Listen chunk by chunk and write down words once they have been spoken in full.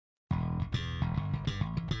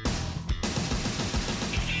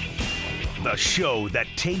The show that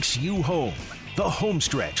takes you home. The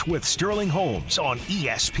Homestretch with Sterling Holmes on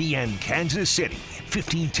ESPN Kansas City,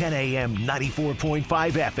 1510 AM, 94.5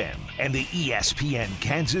 FM, and the ESPN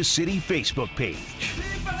Kansas City Facebook page.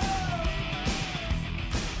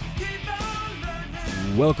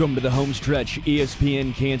 Welcome to the Homestretch,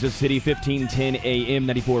 ESPN Kansas City, 1510 AM,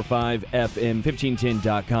 94.5 FM,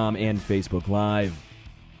 1510.com, and Facebook Live.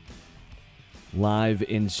 Live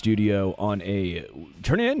in studio on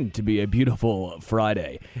turn in to be a beautiful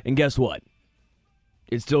Friday. And guess what?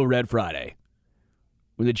 It's still Red Friday.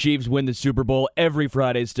 When the Chiefs win the Super Bowl, every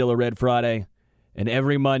Friday is still a Red Friday, and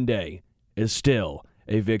every Monday is still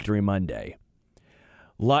a Victory Monday.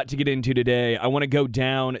 Lot to get into today. I want to go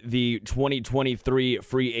down the 2023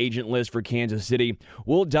 free agent list for Kansas City.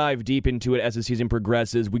 We'll dive deep into it as the season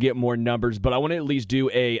progresses. We get more numbers, but I want to at least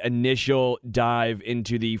do a initial dive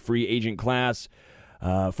into the free agent class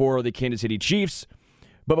for the Kansas City Chiefs.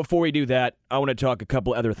 But before we do that, I want to talk a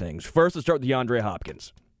couple other things. First, let's start with DeAndre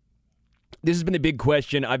Hopkins. This has been the big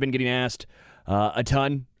question I've been getting asked a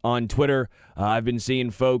ton on Twitter. I've been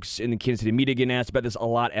seeing folks in the Kansas City media getting asked about this a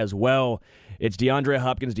lot as well. It's DeAndre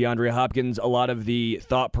Hopkins. A lot of the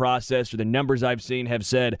thought process or the numbers I've seen have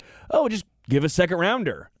said, oh, just give a second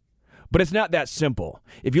rounder. But it's not that simple.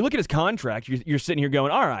 If you look at his contract, you're sitting here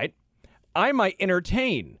going, all right, I might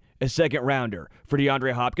entertain a second rounder for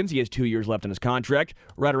DeAndre Hopkins. He has 2 years left on his contract,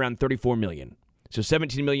 right around $34 million. So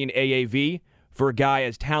 $17 million AAV for a guy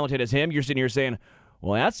as talented as him. You're sitting here saying,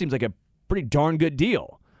 well, that seems like a pretty darn good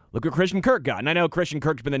deal. Look what Christian Kirk got. And I know Christian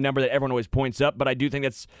Kirk's been the number that everyone always points up, but I do think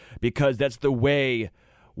that's because that's the way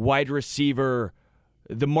wide receiver,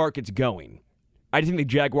 the market's going. I think the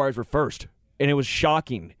Jaguars were first, and it was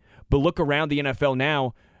shocking. But look around the NFL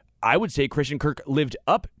now, I would say Christian Kirk lived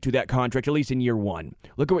up to that contract, at least in year one.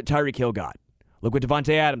 Look at what Tyreek Hill got. Look what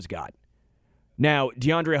Devontae Adams got. Now,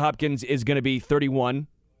 DeAndre Hopkins is going to be 31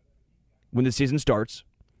 when the season starts.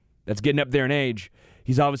 That's getting up there in age.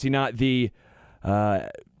 He's obviously not the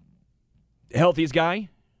healthiest guy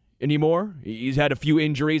anymore. He's had a few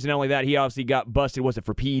injuries, and not only that, he obviously got busted. Was it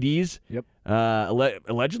for PEDs? Yep.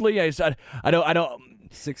 Allegedly, I don't.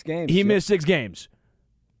 6 games. He missed 6 games.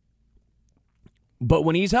 But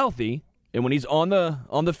when he's healthy and when he's on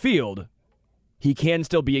the field, he can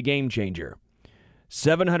still be a game changer.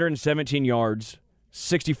 717 yards,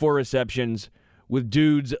 64 receptions, with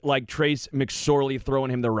dudes like Trace McSorley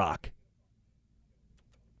throwing him the rock.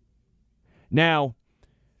 Now,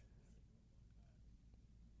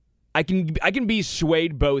 I can be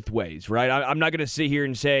swayed both ways, right? I'm not going to sit here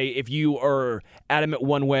and say if you are adamant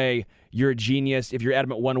one way, you're a genius. If you're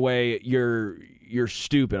adamant one way, you're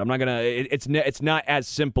stupid. I'm not going to. It's not as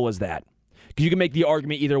simple as that. Because you can make the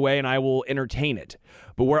argument either way, and I will entertain it.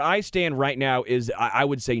 But where I stand right now is I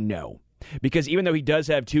would say no, because even though he does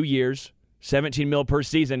have 2 years, $17 million per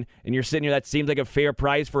season, and you're sitting here, that seems like a fair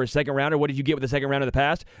price for a second rounder. What did you get with the second round in the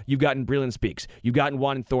past? You've gotten Breland Speaks. You've gotten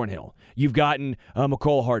Juan Thornhill. You've gotten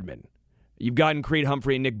McCole Hardman. You've gotten Creed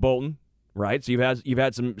Humphrey and Nick Bolton, right? So you've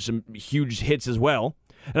had some huge hits as well.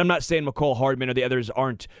 And I'm not saying McCole Hardman or the others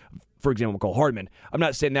aren't, for example, McCole Hardman. I'm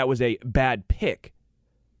not saying that was a bad pick,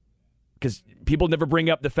 because people never bring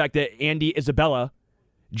up the fact that Andy Isabella,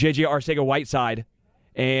 J.J. Arcega-Whiteside,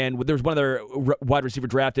 and there was one other wide receiver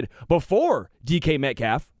drafted before DK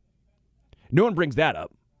Metcalf. No one brings that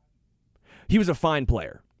up. He was a fine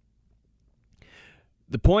player.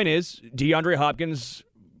 The point is, DeAndre Hopkins,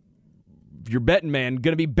 your betting man,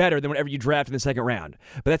 going to be better than whatever you draft in the second round.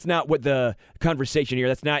 But that's not what the conversation here,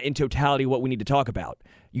 that's not in totality what we need to talk about.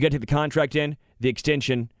 You got to take the contract in, the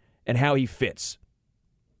extension, and how he fits.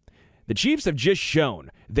 The Chiefs have just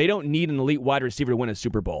shown they don't need an elite wide receiver to win a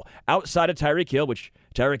Super Bowl. Outside of Tyreek Hill, which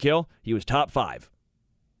Tyreek Hill, he was top 5.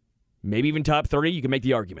 Maybe even top 30, you can make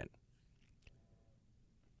the argument.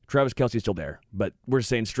 Travis Kelce's still there, but we're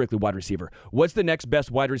saying strictly wide receiver. What's the next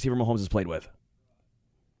best wide receiver Mahomes has played with?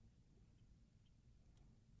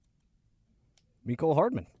 Mecole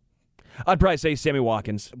Hardman. I'd probably say Sammy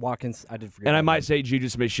Watkins. I did forget. And I might say Juju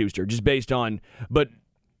Smith-Schuster, just based on, but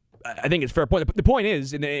I think it's a fair point. The point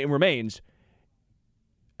is, and it remains,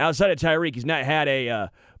 outside of Tyreek, he's not had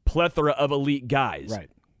a plethora of elite guys.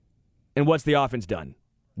 Right. And what's the offense done?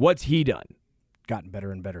 What's he done? Gotten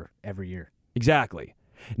better and better every year. Exactly.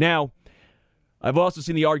 Now, I've also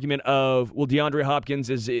seen the argument of, well, DeAndre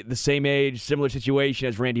Hopkins is the same age, similar situation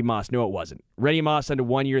as Randy Moss. No, it wasn't. Randy Moss signed a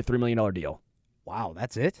 1-year, $3 million deal. Wow,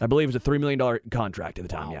 that's it? I believe it was a $3 million contract at the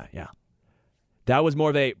time. Wow. Yeah. That was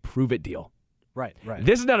more of a prove-it deal. Right.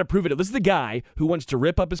 This is not a prove-it deal. This is the guy who wants to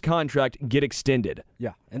rip up his contract and get extended.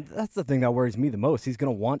 Yeah, and that's the thing that worries me the most. He's going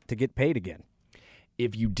to want to get paid again.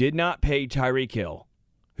 If you did not pay Tyreek Hill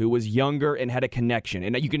who was younger and had a connection.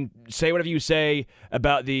 And you can say whatever you say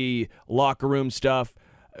about the locker room stuff.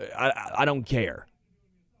 I don't care.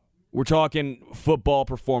 We're talking football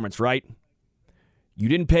performance, right? You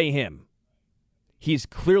didn't pay him. He's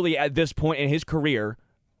clearly, at this point in his career,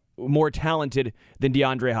 more talented than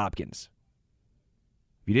DeAndre Hopkins.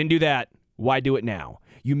 If you didn't do that, why do it now?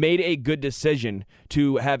 You made a good decision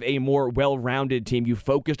to have a more well-rounded team. You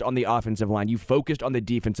focused on the offensive line. You focused on the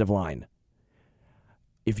defensive line.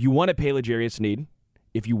 If you want to pay L'Jarius Sneed,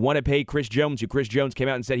 if you want to pay Chris Jones, who Chris Jones came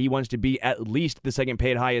out and said he wants to be at least the second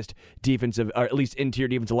paid highest defensive, or at least interior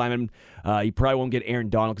defensive lineman, he probably won't get Aaron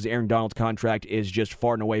Donald because Aaron Donald's contract is just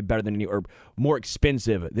far and away better than or more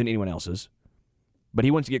expensive than anyone else's. But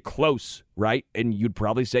he wants to get close, right? And you'd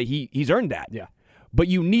probably say he's earned that. Yeah. But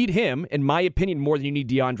you need him, in my opinion, more than you need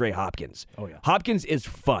DeAndre Hopkins. Oh, yeah. Hopkins is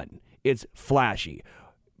fun. It's flashy.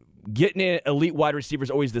 Getting an elite wide receiver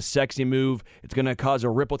is always the sexy move. It's going to cause a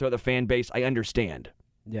ripple throughout the fan base. I understand.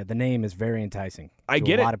 Yeah, the name is very enticing. I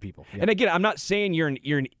get it. A lot of people. Yeah. And again, I'm not saying you're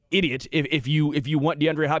an idiot if you want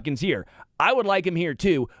DeAndre Hopkins here. I would like him here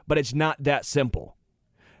too, but it's not that simple.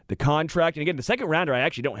 The contract, and again, the second rounder, I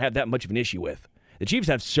actually don't have that much of an issue with. The Chiefs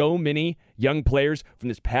have so many young players from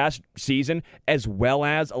this past season, as well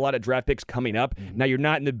as a lot of draft picks coming up. Mm-hmm. Now, you're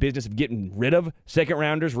not in the business of getting rid of second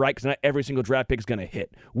rounders, right? Because not every single draft pick is going to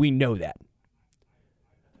hit. We know that.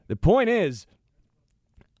 The point is,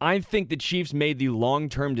 I think the Chiefs made the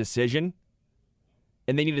long-term decision,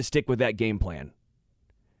 and they need to stick with that game plan.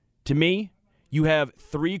 To me, you have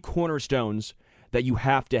three cornerstones that you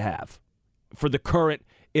have to have for the current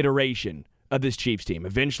iteration of this Chiefs team.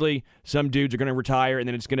 Eventually, some dudes are going to retire, and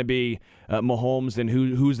then it's going to be Mahomes, and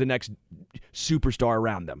who's the next superstar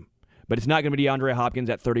around them. But it's not going to be DeAndre Hopkins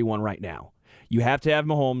at 31 right now. You have to have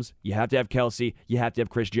Mahomes, you have to have Kelsey, you have to have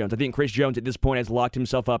Chris Jones. I think Chris Jones at this point has locked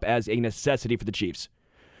himself up as a necessity for the Chiefs.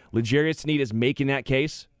 L'Jarius Sneed is making that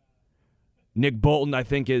case. Nick Bolton, I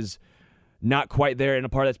think, is not quite there, and a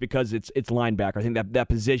part of that's because it's linebacker. I think that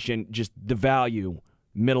position, just the value,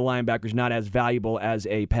 middle linebacker is not as valuable as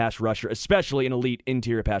a pass rusher, especially an elite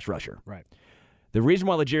interior pass rusher. Right. The reason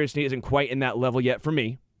why L'Jarius Sneed isn't quite in that level yet for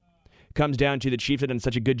me comes down to the Chiefs have done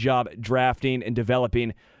such a good job drafting and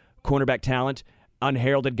developing cornerback talent,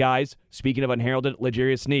 unheralded guys. Speaking of unheralded,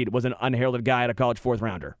 L'Jarius Sneed was an unheralded guy at a college fourth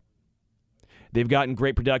rounder. They've gotten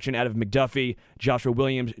great production out of McDuffie, Joshua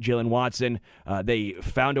Williams, Jalen Watson. They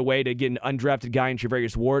found a way to get an undrafted guy in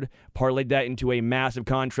Charvarius Ward, parlayed that into a massive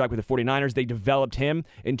contract with the 49ers. They developed him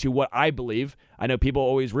into what I believe, I know people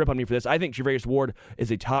always rip on me for this, I think Charvarius Ward is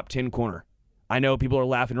a top 10 corner. I know people are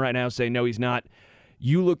laughing right now saying, no, he's not.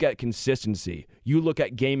 You look at consistency. You look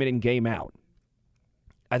at game in and game out.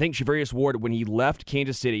 I think Charvarius Ward, when he left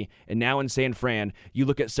Kansas City and now in San Fran, you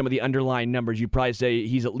look at some of the underlying numbers, you'd probably say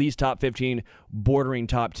he's at least top 15, bordering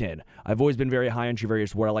top 10. I've always been very high on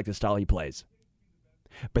Charvarius Ward. I like the style he plays.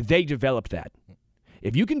 But they developed that.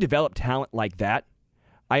 If you can develop talent like that,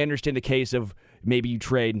 I understand the case of maybe you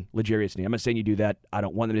trade L'Jarius Sneed. I'm not saying you do that. I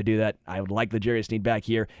don't want them to do that. I would like L'Jarius Sneed back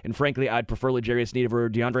here. And frankly, I'd prefer L'Jarius Sneed over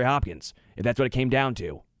DeAndre Hopkins, if that's what it came down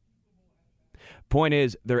to. Point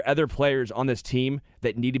is, there are other players on this team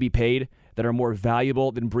that need to be paid that are more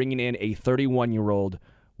valuable than bringing in a 31-year-old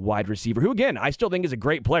wide receiver, who, again, I still think is a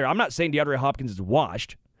great player. I'm not saying DeAndre Hopkins is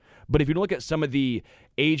washed, but if you look at some of the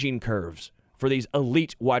aging curves for these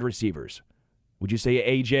elite wide receivers, would you say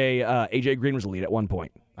A.J. Green was elite at one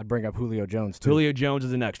point? I'd bring up Julio Jones, too. Julio Jones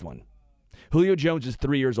is the next one. Julio Jones is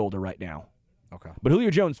 3 years older right now. Okay. But Julio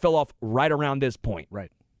Jones fell off right around this point.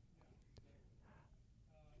 Right.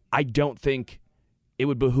 I don't think it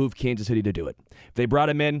would behoove Kansas City to do it. If they brought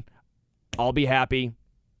him in, I'll be happy,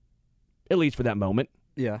 at least for that moment.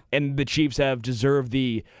 Yeah. And the Chiefs have deserved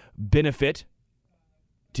the benefit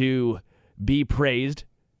to be praised.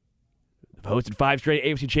 They've hosted 5 straight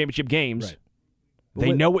AFC Championship games. Right.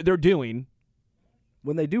 They know what they're doing.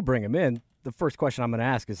 When they do bring him in, the first question I'm going to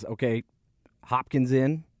ask is, okay, Hopkins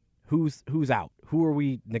in, who's out? Who are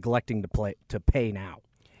we neglecting to pay now?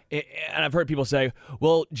 And I've heard people say,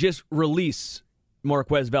 well, just release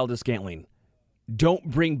Marquez Valdes-Scantling. Don't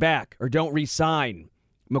bring back or don't re-sign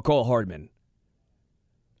McCall Hardman.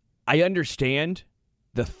 I understand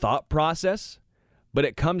the thought process, but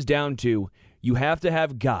it comes down to you have to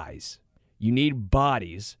have guys. You need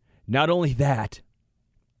bodies. Not only that,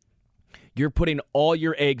 you're putting all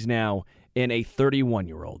your eggs now in a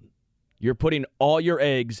 31-year-old. You're putting all your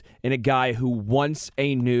eggs in a guy who wants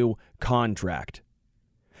a new contract.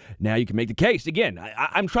 Now you can make the case. Again,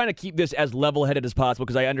 I'm trying to keep this as level-headed as possible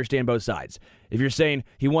because I understand both sides. If you're saying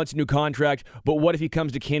he wants a new contract, but what if he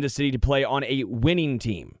comes to Kansas City to play on a winning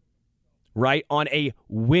team? Right? On a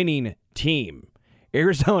winning team.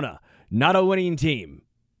 Arizona, not a winning team.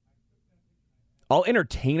 I'll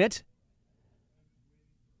entertain it,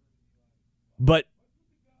 but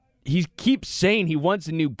he keeps saying he wants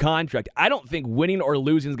a new contract. I don't think winning or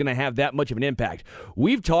losing is going to have that much of an impact.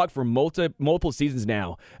 We've talked for multiple seasons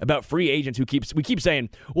now about free agents we keep saying,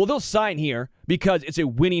 well, they'll sign here because it's a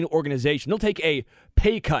winning organization. They'll take a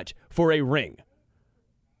pay cut for a ring.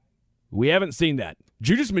 We haven't seen that.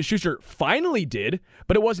 Juju Smith-Schuster finally did,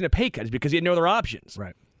 but it wasn't a pay cut. It's because he had no other options.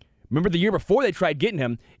 Right. Remember the year before they tried getting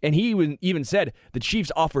him, and he even said the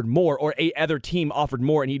Chiefs offered more or a other team offered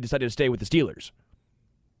more, and he decided to stay with the Steelers.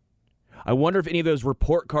 I wonder if any of those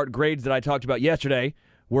report card grades that I talked about yesterday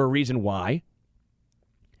were a reason why.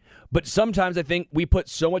 But sometimes I think we put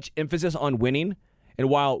so much emphasis on winning, and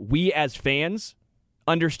while we as fans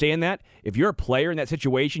understand that, if you're a player in that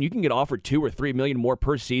situation, you can get offered $2 or $3 million more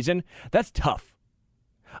per season. That's tough.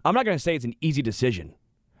 I'm not going to say it's an easy decision.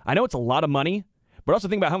 I know it's a lot of money, but also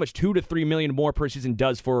think about how much $2 to $3 million more per season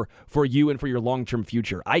does for you and for your long-term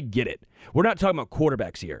future. I get it. We're not talking about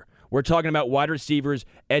quarterbacks here. We're talking about wide receivers,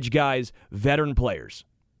 edge guys, veteran players.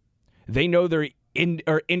 They know they're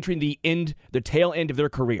entering the tail end of their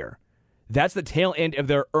career. That's the tail end of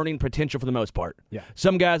their earning potential for the most part. Yeah.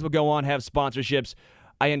 Some guys will go on, have sponsorships.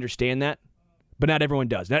 I understand that, but not everyone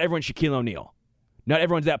does. Not everyone's Shaquille O'Neal. Not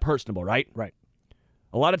everyone's that personable, right? Right.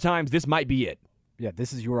 A lot of times, this might be it. Yeah,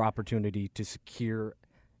 this is your opportunity to secure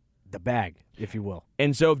the bag, if you will.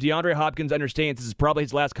 And so if DeAndre Hopkins understands this is probably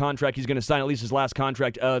his last contract, he's going to sign at least his last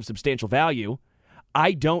contract of substantial value,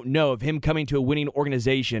 I don't know if him coming to a winning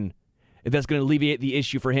organization, if that's going to alleviate the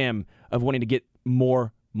issue for him of wanting to get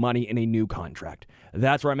more money in a new contract.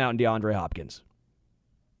 That's where I'm out in DeAndre Hopkins.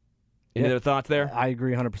 Any other thoughts there? I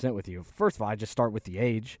agree 100% with you. First of all, I just start with the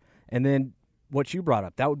age. And then what you brought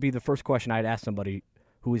up, that would be the first question I'd ask somebody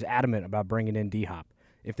who is adamant about bringing in D-Hop.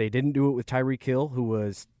 If they didn't do it with Tyreek Hill, who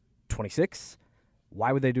was 26,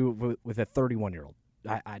 why would they do it with a 31-year-old?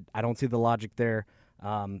 I don't see the logic there.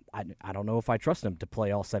 I don't know if I trust him to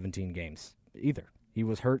play all 17 games either. He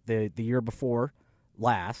was hurt the year before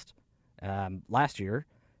last year,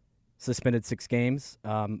 suspended 6 games.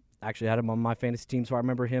 Actually had him on my fantasy team, so I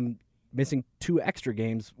remember him missing 2 extra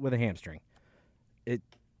games with a hamstring.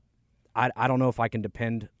 I don't know if I can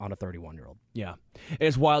depend on a 31-year-old. Yeah. And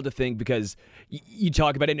it's wild to think because you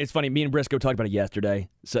talk about it, and it's funny, me and Briscoe talked about it yesterday.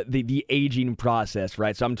 So the aging process,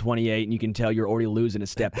 right? So I'm 28, and you can tell you're already losing a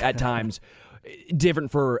step at times.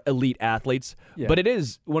 Different for elite athletes. Yeah. But it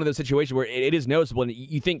is one of those situations where it is noticeable, and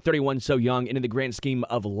you think 31 is so young, and in the grand scheme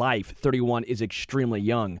of life, 31 is extremely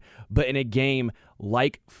young. But in a game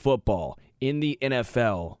like football, in the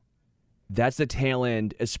NFL, that's the tail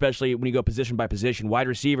end, especially when you go position by position. Wide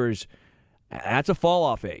receivers, that's a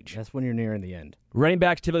fall-off age. That's when you're nearing the end. Running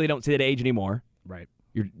backs typically don't see that age anymore. Right.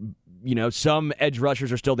 Some edge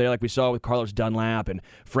rushers are still there, like we saw with Carlos Dunlap and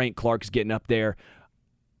Frank Clark's getting up there.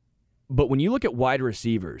 But when you look at wide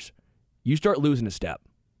receivers, you start losing a step.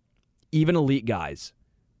 Even elite guys.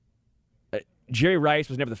 Jerry Rice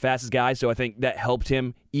was never the fastest guy, so I think that helped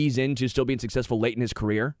him ease into still being successful late in his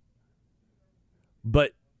career.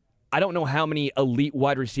 But I don't know how many elite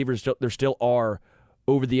wide receivers there still are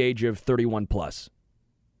over the age of 31 plus.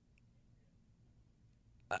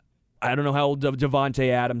 I don't know how old Devontae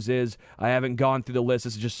Adams is. I haven't gone through the list.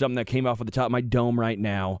 This is just something that came off of the top of my dome right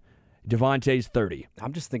now. Devontae's 30.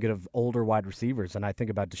 I'm just thinking of older wide receivers, and I think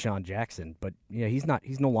about Deshaun Jackson. But yeah, he's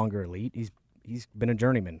no longer elite. He's been a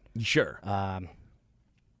journeyman. Sure. And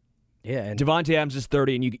Devontae Adams is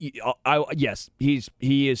 30, and yes,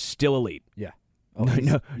 he is still elite. Yeah. Oh,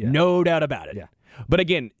 no doubt about it. Yeah. But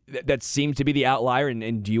again, that seems to be the outlier,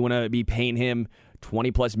 and do you want to be paying him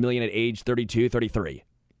 $20+ million at age 32, 33?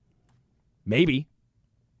 Maybe.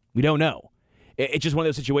 We don't know. It's just one of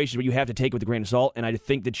those situations where you have to take it with a grain of salt, and I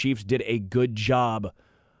think the Chiefs did a good job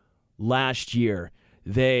last year.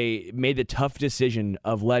 They made the tough decision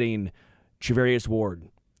of letting Charvarius Ward,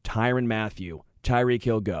 Tyrann Mathieu, Tyreek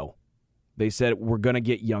Hill go. They said, we're going to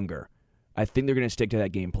get younger. I think they're going to stick to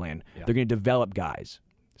that game plan. Yeah. They're going to develop guys.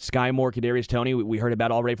 Sky Moore, Kadarius Toney, we heard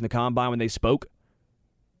about already from the Combine when they spoke.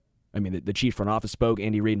 I mean, the Chiefs front office spoke,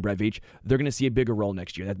 Andy Reid and Brett Veach. They're going to see a bigger role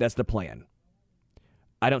next year. That's the plan.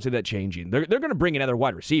 I don't see that changing. They're going to bring in other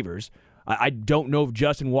wide receivers. I don't know if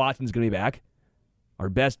Justin Watson's going to be back. Our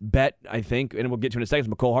best bet, I think, and we'll get to in a second,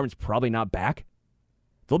 is Mecole Hardman's probably not back.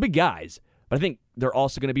 They'll be guys, but I think they're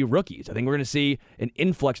also going to be rookies. I think we're going to see an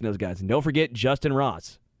influx in those guys. And don't forget Justin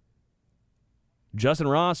Ross. Justin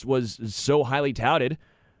Ross was so highly touted.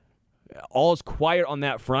 All is quiet on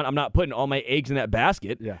that front. I'm not putting all my eggs in that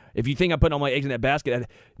basket. Yeah. If you think I'm putting all my eggs in that basket,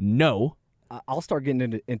 no. I'll start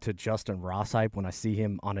getting into Justin Ross hype when I see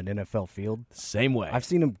him on an NFL field. Same way. I've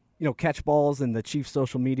seen him, catch balls in the Chiefs'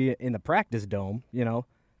 social media in the practice dome.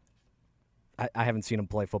 I haven't seen him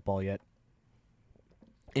play football yet.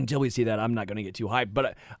 Until we see that, I'm not going to get too hyped.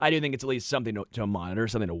 But I do think it's at least something to monitor,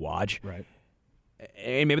 something to watch. Right.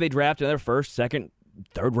 And maybe they draft another first, second,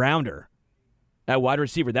 third rounder at wide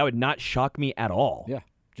receiver. That would not shock me at all. Yeah.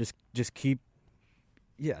 Just keep.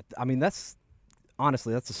 Yeah. I mean, that's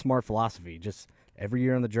a smart philosophy. Just every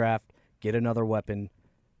year in the draft, get another weapon,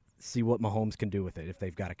 see what Mahomes can do with it. If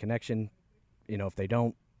they've got a connection, if they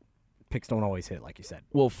don't, picks don't always hit, like you said.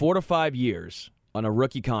 Well, 4 to 5 years on a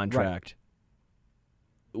rookie contract.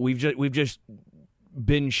 Right. We've just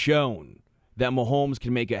been shown that Mahomes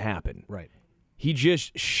can make it happen. Right. He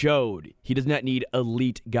just showed he does not need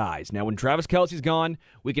elite guys. Now, when Travis Kelce's gone,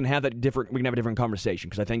 we can have a different conversation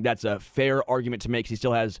because I think that's a fair argument to make. 'Cause he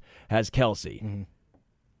still has Kelce. Mm-hmm.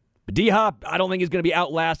 But D-Hop, I don't think he's going to be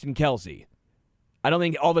outlasting Kelce. I don't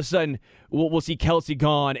think all of a sudden we'll see Kelce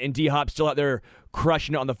gone and D-Hop still out there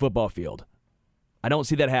crushing it on the football field. I don't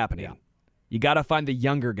see that happening. Yeah. You got to find the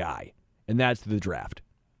younger guy, and that's through the draft.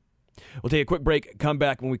 We'll take a quick break, come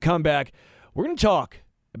back. When we come back, we're going to talk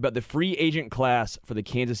about the free agent class for the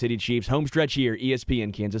Kansas City Chiefs. Home stretch here,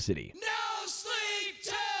 ESPN Kansas City. No sleep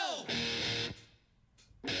till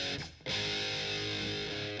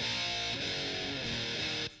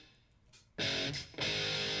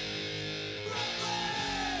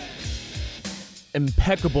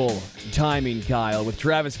Impeccable timing, Kyle, with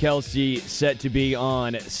Travis Kelce set to be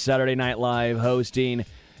on Saturday Night Live hosting.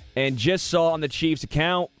 And just saw on the Chiefs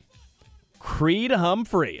account, Creed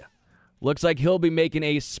Humphrey. Looks like he'll be making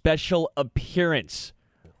a special appearance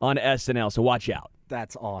on SNL, so watch out.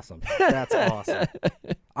 That's awesome. That's awesome.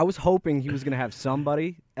 I was hoping he was going to have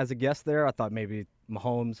somebody as a guest there. I thought maybe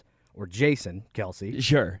Mahomes or Jason Kelce.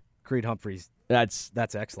 Sure. Creed Humphreys. That's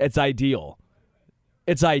excellent. It's ideal.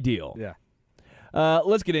 It's ideal. Yeah.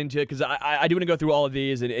 Let's get into it because I do want to go through all of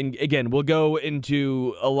these. And again, we'll go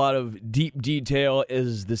into a lot of deep detail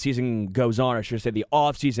as the season goes on, or I should say the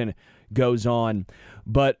offseason goes on.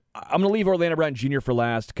 But I'm going to leave Orlando Brown Jr. for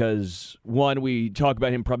last because, one, we talk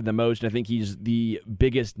about him probably the most, and I think he's the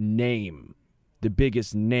biggest name to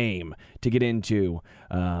get into.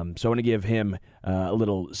 So I want to give him a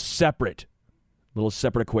little separate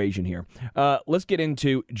equation here. Let's get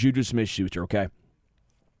into Juju Smith-Schuster, okay?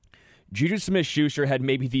 Juju Smith-Schuster had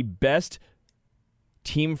maybe the best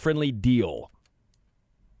team-friendly deal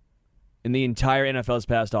in the entire NFL's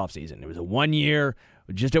past offseason. It was a 1 year,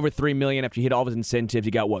 just over $3 million. After he hit all of his incentives,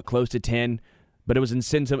 he got, close to 10? But it was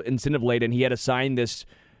incentive laden, and he had to sign this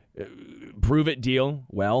prove-it deal.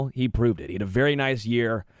 Well, he proved it. He had a very nice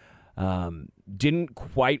year. Didn't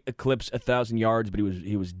quite eclipse 1,000 yards, but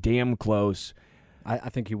he was damn close. I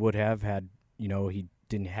think he would have had, he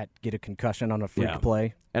didn't get a concussion on a freak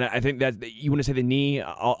play. And I think that you want to say the knee,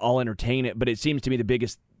 I'll entertain it, but it seems to me the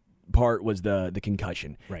biggest part was the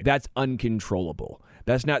concussion. Right. That's uncontrollable.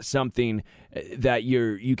 That's not something that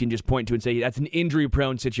you can just point to and say that's an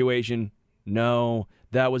injury-prone situation. No,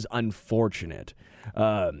 that was unfortunate.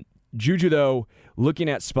 Juju, though, looking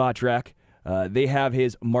at Spotrac, they have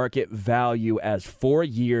his market value as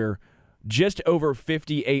 4-year, just over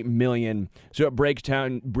 $58 million. So it breaks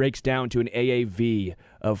down to an AAV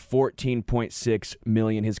of $14.6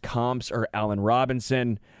 million. His comps are Allen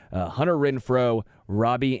Robinson, Hunter Renfrow,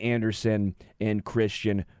 Robbie Anderson, and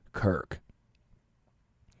Christian Kirk.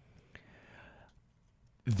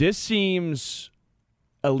 This seems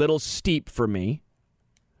a little steep for me,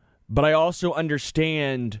 but I also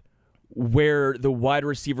understand where the wide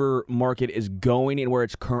receiver market is going and where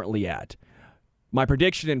it's currently at. My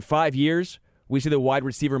prediction in 5 years, we see the wide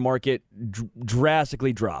receiver market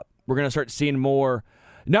drastically drop. We're going to start seeing more,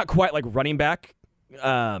 not quite like running back, but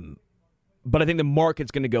I think the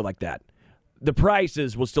market's going to go like that. The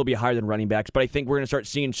prices will still be higher than running backs, but I think we're going to start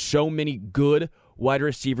seeing so many good wide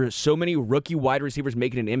receivers, so many rookie wide receivers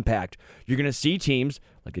making an impact. You're going to see teams,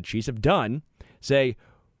 like the Chiefs have done, say,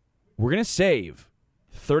 we're going to save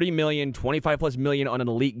 $30 million, $25+ million on an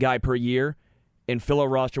elite guy per year and fill a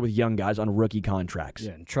roster with young guys on rookie contracts.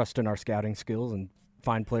 Yeah, and trust in our scouting skills and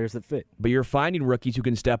find players that fit. But you're finding rookies who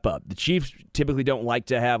can step up. The Chiefs typically don't like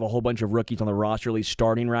to have a whole bunch of rookies on the roster, at least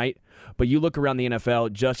starting right. But you look around the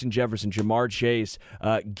NFL, Justin Jefferson, Jamar Chase,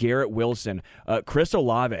 Garrett Wilson, Chris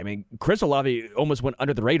Olave. I mean, Chris Olave almost went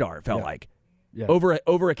under the radar, it felt like. Yeah.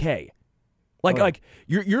 Over a K. Like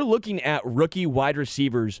you're looking at rookie wide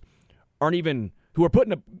receivers who are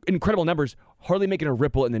putting up incredible numbers, hardly making a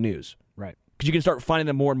ripple in the news. Right. Because you can start finding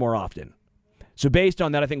them more and more often. So based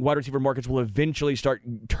on that, I think wide receiver markets will eventually start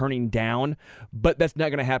turning down, but that's not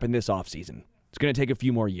going to happen this offseason. It's going to take a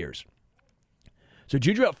few more years. So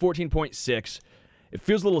Juju at 14.6. It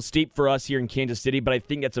feels a little steep for us here in Kansas City, but I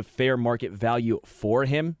think that's a fair market value for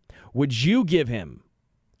him. Would you give him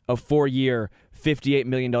a 4-year, $58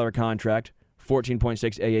 million contract, 14.6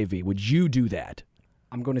 AAV? Would you do that?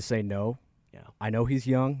 I'm going to say no. Yeah. I know he's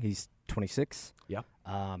young. He's 26. Yeah.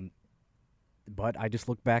 But I just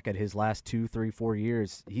look back at his last 2, 3, 4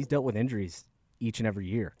 years. He's dealt with injuries each and every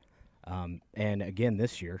year. And again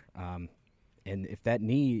this year. And if that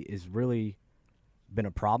knee is really been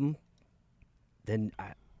a problem, then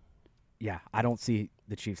I don't see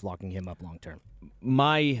the Chiefs locking him up long term.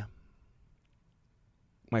 My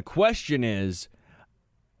question is,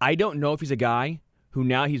 I don't know if he's a guy who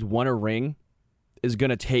now he's won a ring is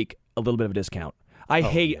going to take a little bit of a discount. I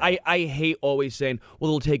hate always saying,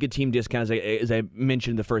 well, they'll take a team discount, as I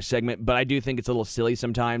mentioned in the first segment, but I do think it's a little silly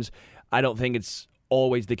sometimes. I don't think it's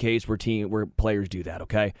always the case where players do that,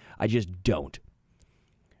 okay? I just don't.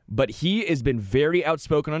 But he has been very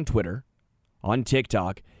outspoken on Twitter, on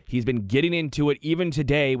TikTok. He's been getting into it even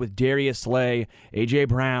today with Darius Slay, A.J.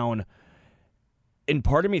 Brown. And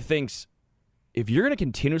part of me thinks, if you're going to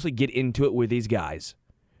continuously get into it with these guys,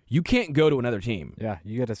 you can't go to another team. Yeah,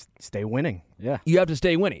 you got to stay winning. Yeah. You have to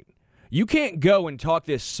stay winning. You can't go and talk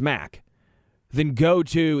this smack, then go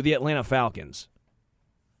to the Atlanta Falcons.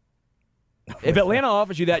 If Atlanta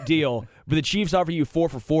offers you that deal, but the Chiefs offer you 4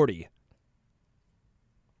 for $40.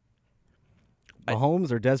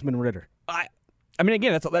 Mahomes or Desmond Ridder? I mean,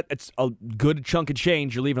 again, that's a good chunk of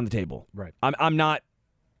change you're leaving on the table. Right. I'm not.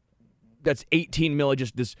 That's $18 million.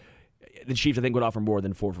 Just this. The Chiefs, I think, would offer more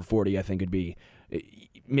than 4 for $40. I think would be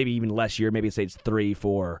maybe even less year. Maybe say it's 3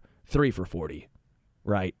 for $40.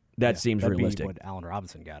 Right. That seems realistic. Be what Allen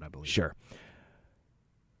Robinson got, I believe. Sure.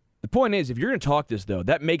 The point is, if you're going to talk this, though,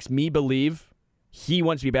 that makes me believe he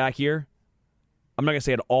wants to be back here. I'm not going to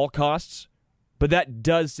say at all costs, but that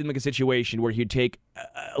does seem like a situation where he'd take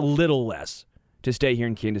a little less to stay here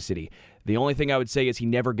in Kansas City. The only thing I would say is he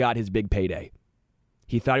never got his big payday.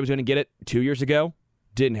 He thought he was going to get it 2 years ago.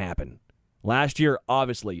 Didn't happen. Last year,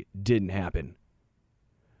 obviously, didn't happen.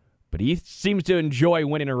 But he seems to enjoy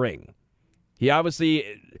winning a ring. He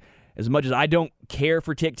obviously, as much as I don't care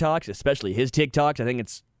for TikToks, especially his TikToks, I think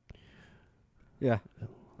it's... Yeah,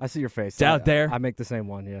 I see your face. It's out there. I make the same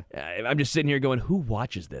one, yeah. I'm just sitting here going, who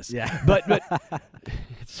watches this? Yeah. But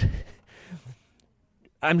it's,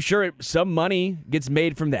 I'm sure some money gets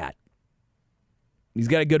made from that. He's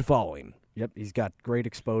got a good following. Yep, he's got great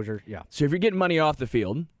exposure, yeah. So if you're getting money off the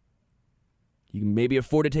field, you can maybe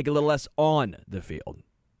afford to take a little less on the field.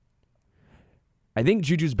 I think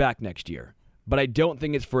Juju's back next year, but I don't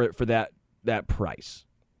think it's for that price.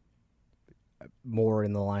 More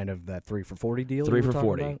in the line of that 3 for $40 deal? 3 for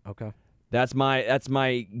 $40. About? Okay. That's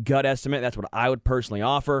my gut estimate. That's what I would personally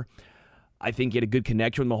offer. I think he had a good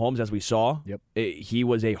connection with Mahomes, as we saw. Yep. He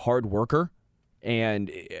was a hard worker,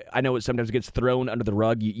 and I know it sometimes gets thrown under the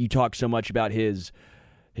rug. You talk so much about his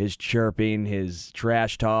chirping, his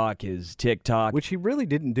trash talk, his TikTok. Which he really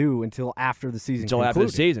didn't do until after the season Until concluded.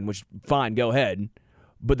 after the season, which, fine, go ahead.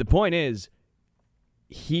 But the point is,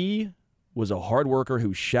 he was a hard worker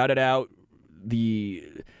who shouted out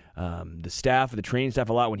the staff, the training staff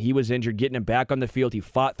a lot when he was injured, getting him back on the field. He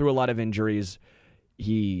fought through a lot of injuries.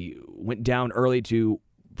 He went down early to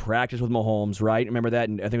practice with Mahomes, right? Remember that?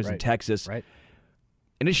 And I think it was in Texas. Right.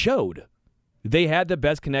 And it showed. They had the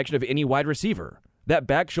best connection of any wide receiver. That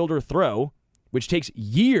back shoulder throw, which takes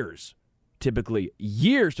years, typically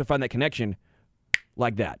years to find that connection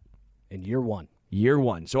like that. In year one. Year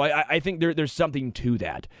one. So I think there's something to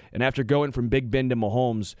that. And after going from Big Ben to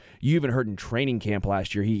Mahomes, you even heard in training camp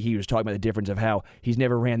last year, he was talking about the difference of how he's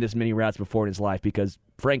never ran this many routes before in his life because,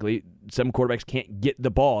 frankly, some quarterbacks can't get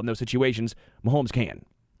the ball in those situations. Mahomes can.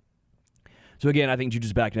 So, again, I think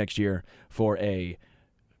Juju's back next year for a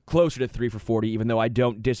closer to 3 for $40, even though I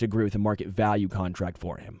don't disagree with the market value contract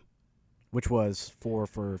for him. Which was 4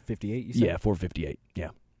 for $58, you said? Yeah, 458.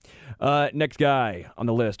 Yeah. Next guy on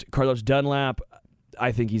the list, Carlos Dunlap.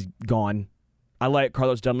 I think he's gone. I like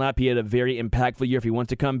Carlos Dunlap. He had a very impactful year. If he wants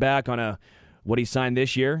to come back on what he signed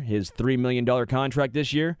this year, his $3 million contract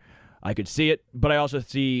this year, I could see it. But I also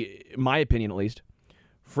see, in my opinion at least,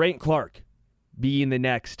 Frank Clark being the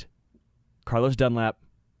next Carlos Dunlap,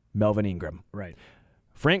 Melvin Ingram. Right.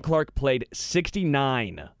 Frank Clark played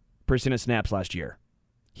 69% of snaps last year.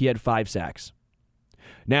 He had 5 sacks.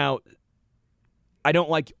 Now, I don't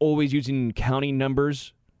like always using counting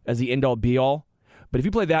numbers as the end-all, be-all, but if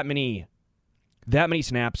you play that many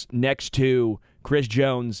snaps next to Chris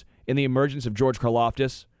Jones in the emergence of George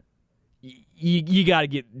Karlaftis, you got to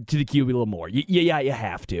get to the QB a little more. Yeah, you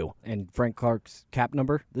have to. And Frank Clark's cap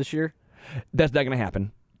number this year? That's not going to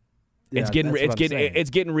happen. Yeah, it's getting that's what I'm saying. it's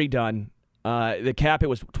getting redone. The cap, it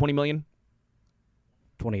was $20 million.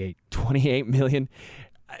 28. $28 million.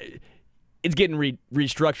 It's getting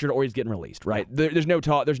restructured, or he's getting released. Right? There's no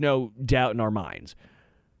talk. There's no doubt in our minds.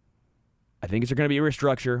 I think it's going to be a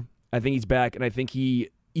restructure. I think he's back, and I think he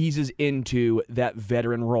eases into that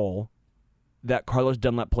veteran role that Carlos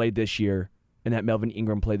Dunlap played this year and that Melvin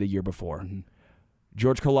Ingram played the year before. Mm-hmm.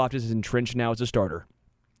 George Karlaftis is entrenched now as a starter.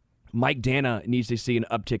 Mike Dana needs to see an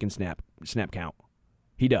uptick in snap count.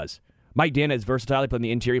 He does. Mike Dana is versatile. He played in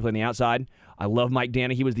the interior, he played on the outside. I love Mike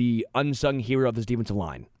Dana. He was the unsung hero of this defensive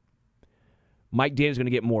line. Mike Dana is going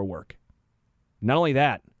to get more work. Not only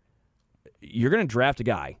that, you're going to draft a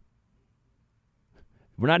guy.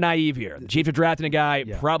 We're not naive here. The Chiefs are drafting a guy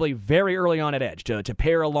probably very early on at edge to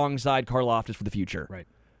pair alongside Karlaftis for the future. Right.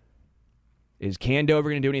 Is Candover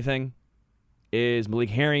going to do anything? Is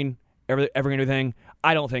Malik Herring ever going to do anything?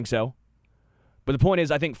 I don't think so. But the point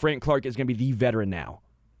is, I think Frank Clark is going to be the veteran now.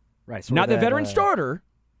 Right. So not the veteran starter,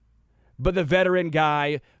 but the veteran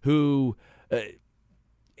guy who,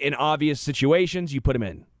 in obvious situations, you put him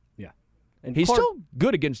in. Yeah. And He's Clark, still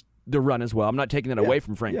good against the run as well. I'm not taking that away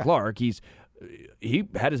from Frank Clark. He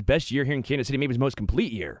had his best year here in Kansas City, maybe his most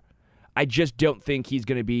complete year. I just don't think he's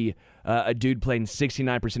going to be a dude playing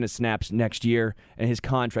 69% of snaps next year, and his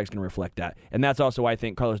contract's going to reflect that. And that's also why I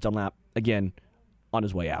think Carlos Dunlap, again, on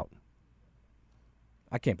his way out.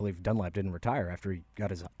 I can't believe Dunlap didn't retire after he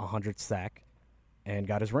got his 100th sack and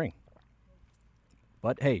got his ring.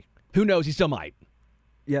 But, hey. Who knows? He still might.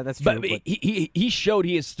 Yeah, that's true. But he showed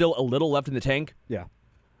he is still a little left in the tank. Yeah.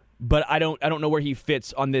 But I don't know where he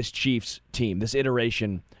fits on this Chiefs team, this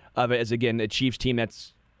iteration of it as, again, a Chiefs team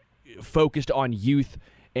that's focused on youth.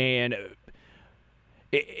 And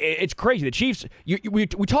it's crazy. The Chiefs, we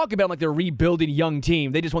talk about them like they're a rebuilding young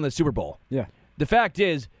team. They just won the Super Bowl. Yeah. The fact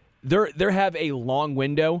is, they have a long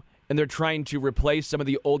window, and they're trying to replace some of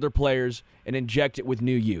the older players and inject it with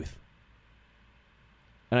new youth.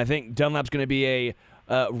 And I think Dunlap's going to be a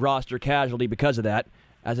roster casualty because of that,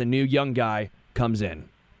 as a new young guy comes in.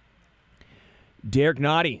 Derek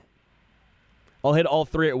Nottie. I'll hit all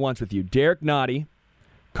three at once with you. Derek Nottie,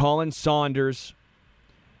 Colin Saunders,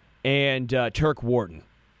 and Turk Wharton.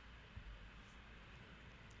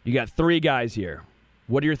 You got three guys here.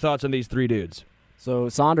 What are your thoughts on these three dudes? So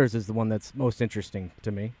Saunders is the one that's most interesting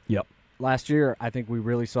to me. Yep. Last year, I think we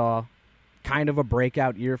really saw kind of a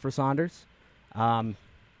breakout year for Saunders.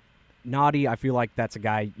 Nottie, I feel like that's a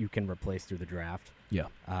guy you can replace through the draft. Yeah.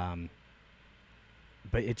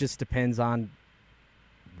 But it just depends on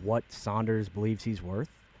what Saunders believes he's worth,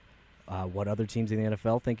 what other teams in the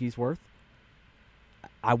NFL think he's worth.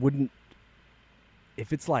 I wouldn't,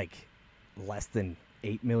 if it's like less than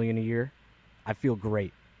 $8 million a year, I feel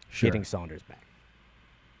great getting Saunders back.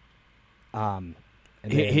 And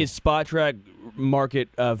his spot track market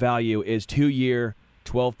value is 2-year,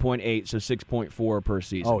 12.8, so 6.4 per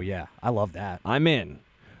season. Oh, yeah. I love that. I'm in,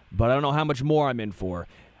 but I don't know how much more I'm in for.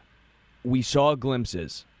 We saw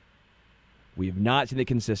glimpses. We have not seen the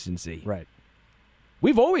consistency. Right.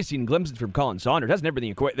 We've always seen glimpses from Colin Saunders. That's never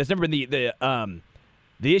been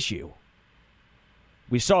the issue.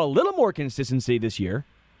 We saw a little more consistency this year,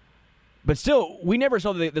 but still, we never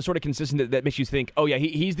saw the sort of consistency that makes you think, oh, yeah,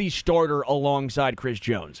 he's the starter alongside Chris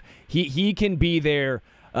Jones. He can be there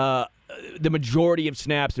the majority of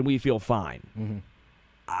snaps, and we feel fine. Mm-hmm.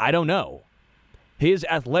 I don't know. His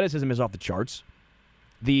athleticism is off the charts.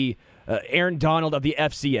 The Aaron Donald of the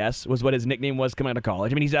FCS was what his nickname was coming out of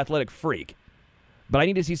college. I mean, he's an athletic freak. But I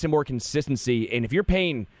need to see some more consistency, and if you're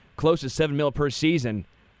paying close to $7 million per season,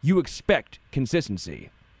 you expect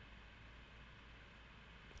consistency.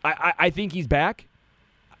 I think he's back,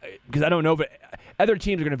 because I don't know if other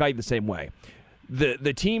teams are going to value the same way.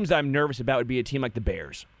 The teams I'm nervous about would be a team like the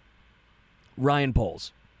Bears, Ryan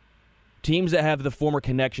Poles. Teams that have the former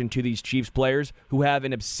connection to these Chiefs players who have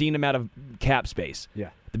an obscene amount of cap space. Yeah.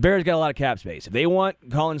 The Bears got a lot of cap space. If they want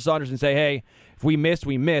Colin Saunders and say, hey, if we miss,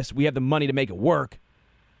 we miss, we have the money to make it work,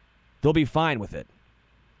 they'll be fine with it.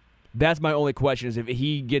 That's my only question, is if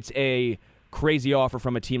he gets a crazy offer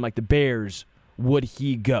from a team like the Bears, would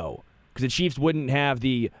he go? Because the Chiefs wouldn't have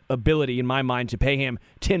the ability, in my mind, to pay him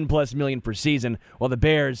 $10+ million per season, while the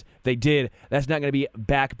Bears, they did. That's not going to be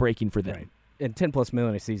back-breaking for them. Right. And $10+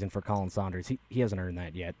 million a season for Colin Saunders, he hasn't earned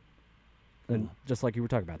that yet. And just like you were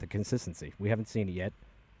talking about, the consistency, we haven't seen it yet.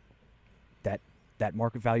 That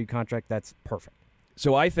market value contract, that's perfect.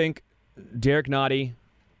 So I think Derek Nottie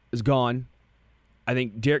is gone. I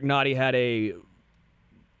think Derek Nottie had a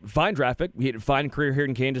fine draft pick. He had a fine career here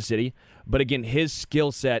in Kansas City. But again, his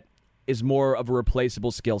skill set is more of a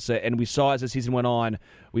replaceable skill set. And we saw as the season went on,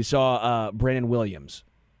 we saw Brandon Williams,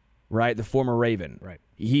 right, the former Raven. Right.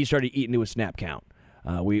 He started eating into a snap count.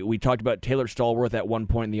 We talked about Taylor Stallworth at one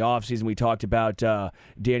point in the offseason. We talked about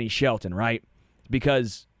Danny Shelton, right?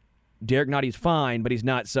 Because Derek Notty's fine, but he's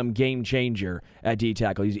not some game changer at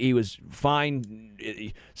D-tackle. He was fine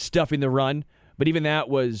stuffing the run, but even that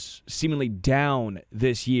was seemingly down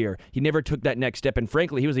this year. He never took that next step, and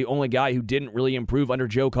frankly, he was the only guy who didn't really improve under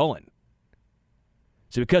Joe Cullen.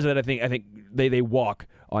 So because of that, I think they walk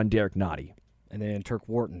on Derek Notty. And then Turk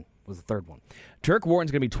Wharton was the third one. Turk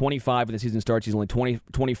Wharton's going to be 25 when the season starts. He's only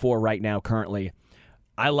 24 right now currently.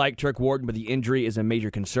 I like Turk Wharton, but the injury is a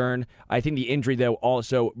major concern. I think the injury, though,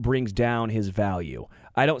 also brings down his value.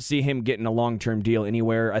 I don't see him getting a long-term deal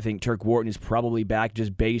anywhere. I think Turk Wharton is probably back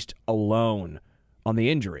just based alone on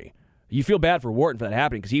the injury. You feel bad for Wharton for that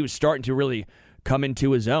happening because he was starting to really come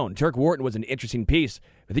into his own. Turk Wharton was an interesting piece,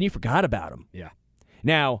 but then you forgot about him. Yeah.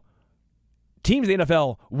 Now, teams in the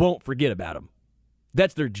NFL won't forget about him.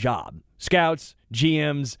 That's their job. Scouts,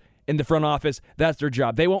 GMs, in the front office, that's their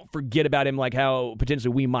job. They won't forget about him like how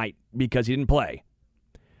potentially we might because he didn't play.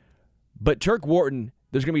 But Turk Wharton,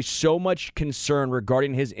 there's going to be so much concern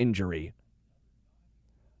regarding his injury.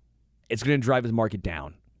 It's going to drive his market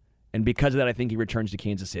down. And because of that, I think he returns to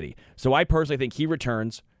Kansas City. So I personally think he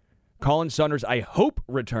returns. Colin Saunders, I hope,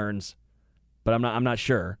 returns, but I'm not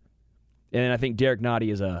sure. And I think Derek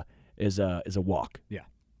Notty is a walk. Yeah.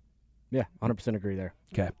 Yeah, 100% agree there.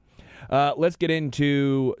 Okay. Let's get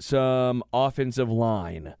into some offensive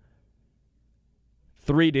line.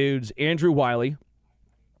 3 dudes, Andrew Wiley,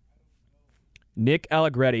 Nick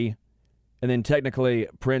Allegretti, and then technically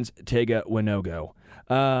Prince Tega Winogo.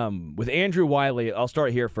 With Andrew Wiley, I'll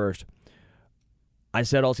start here first. I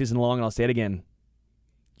said all season long, and I'll say it again.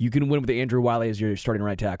 You can win with Andrew Wiley as your starting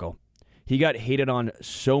right tackle. He got hated on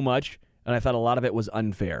so much, and I thought a lot of it was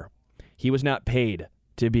unfair. He was not paid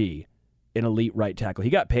to be an elite right tackle. He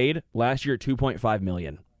got paid last year $2.5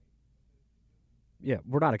 million. Yeah,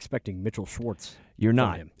 we're not expecting Mitchell Schwartz. You're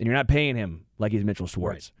not. Him. And you're not paying him like he's Mitchell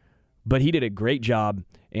Schwartz. Right. But he did a great job,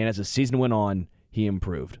 and as the season went on, he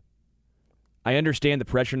improved. I understand the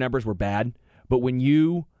pressure numbers were bad, but when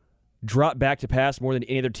you drop back to pass more than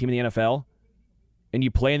any other team in the NFL, and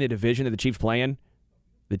you play in the division that the Chiefs play in,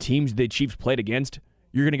 the teams the Chiefs played against,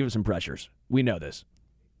 you're going to give them some pressures. We know this.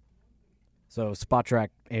 So spot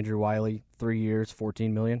track Andrew Wiley, 3 years,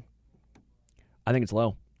 $14 million. I think it's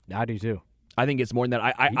low. I do too. I think it's more than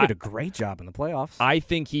that. He did a great job in the playoffs. I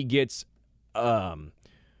think he gets. I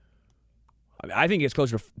think it's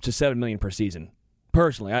closer to $7 million per season.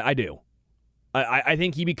 Personally, I do. I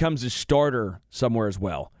think he becomes a starter somewhere as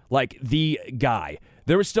well, like the guy.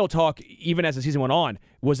 There was still talk, even as the season went on.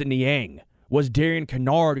 Was it Niang? Was Darian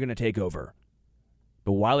Kennard going to take over?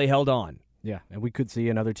 But Wiley held on. Yeah, and we could see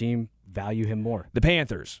another team value him more. The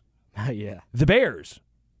Panthers. Yeah. The Bears.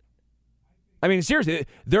 I mean, seriously,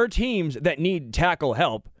 there are teams that need tackle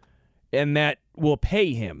help and that will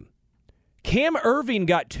pay him. Cam Irving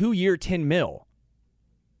got 2-year $10 million.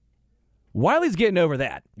 Wiley's getting over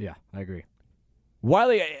that. Yeah, I agree.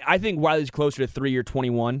 I think Wiley's closer to 3-year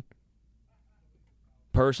 $21 million.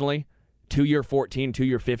 Personally, 2-year $14 million,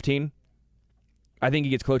 2-year $15 million. I think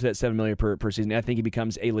he gets close to that $7 million per season. I think he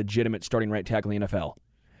becomes a legitimate starting right tackle in the NFL.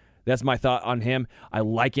 That's my thought on him. I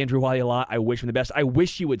like Andrew Wiley a lot. I wish him the best. I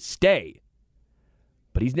wish he would stay.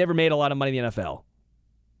 But he's never made a lot of money in the NFL.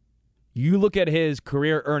 You look at his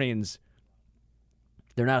career earnings,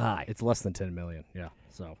 they're not high. It's less than $10 million, yeah.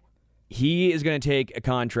 So he is going to take a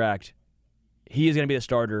contract. He is going to be the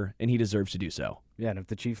starter, and he deserves to do so. Yeah, and if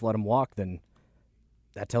the Chiefs let him walk, then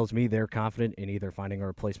that tells me they're confident in either finding a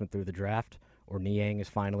replacement through the draft or Niang is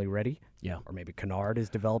finally ready. Yeah. Or maybe Kennard is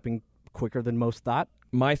developing quicker than most thought.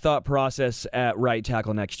 My thought process at right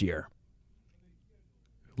tackle next year.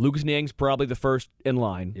 Lucas Niang's probably the first in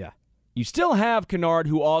line. Yeah. You still have Kennard,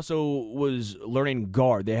 who also was learning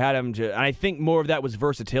guard. They had him to, and I think more of that was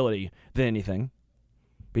versatility than anything,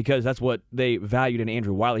 because that's what they valued in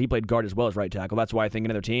Andrew Wiley. He played guard as well as right tackle. That's why I think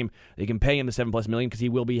another team, they can pay him the $7+ million because he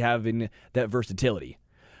will be having that versatility.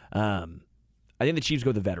 I think the Chiefs go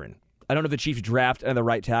with the veteran. I don't know if the Chiefs draft another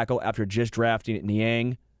right tackle after just drafting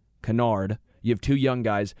Niang, Kennard. You have 2 young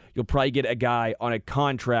guys. You'll probably get a guy on a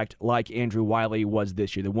contract like Andrew Wiley was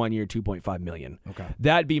this year, the 1-year, $2.5 million. Okay.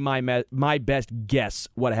 That'd be my best guess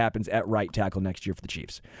what happens at right tackle next year for the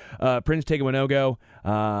Chiefs. Prince Tega Winogo,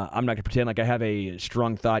 I'm not going to pretend like I have a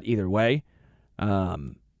strong thought either way. I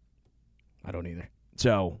don't either.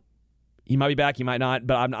 So he might be back, he might not,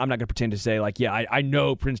 but I'm not going to pretend to say, like, yeah, I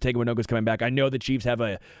know Prince Tega Winogo's coming back. I know the Chiefs have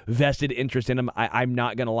a vested interest in him. I'm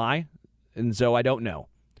not going to lie. and so I don't know.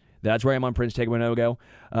 That's where I'm on Prince Tagovailoa.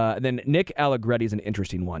 Then Nick Allegretti is an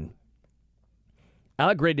interesting one.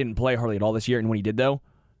 Allegretti didn't play hardly at all this year, and when he did, though,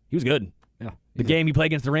 he was good. Yeah, The game he played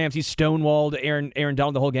against the Rams, he stonewalled Aaron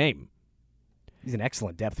Donald the whole game. He's an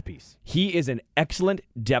excellent depth piece. He is an excellent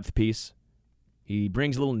depth piece. He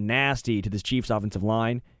brings a little nasty to this Chiefs offensive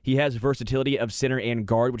line. He has versatility of center and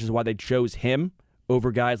guard, which is why they chose him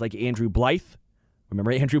over guys like Andrew Blythe.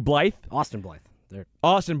 Remember Andrew Blythe? Austin Blythe.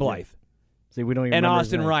 Austin Blythe. Yeah. See, we don't even And remember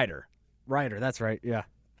Austin his name. Ryder. Ryder, that's right. Yeah.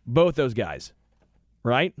 Both those guys.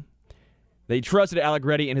 Right? They trusted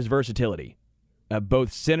Allegretti in his versatility of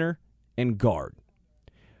both center and guard.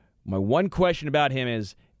 My one question about him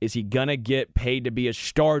is he going to get paid to be a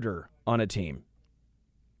starter on a team?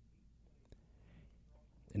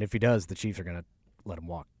 And if he does, the Chiefs are going to let him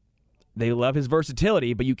walk. They love his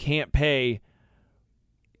versatility, but you can't pay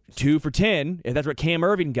 2 for 10. If that's what Cam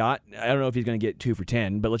Irving got, I don't know if he's going to get 2 for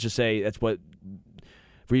 10, but let's just say that's what,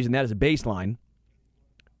 if we're using that as a baseline,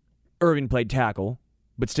 Irving played tackle,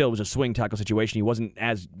 but still it was a swing tackle situation. He wasn't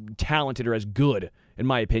as talented or as good, in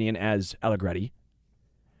my opinion, as Allegretti.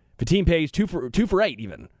 If a team pays 2 for 8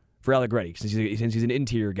 even for Allegretti, since he's an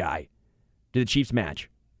interior guy, did the Chiefs match?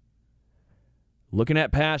 Looking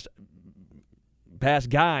at past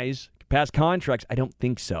guys, past contracts, I don't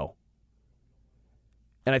think so.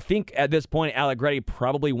 And I think at this point, Allegretti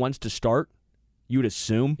probably wants to start, you would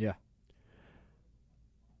assume. Yeah.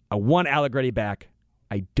 I want Allegretti back.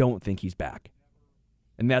 I don't think he's back.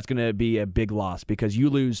 And that's going to be a big loss because you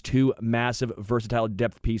lose 2 massive, versatile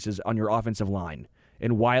depth pieces on your offensive line.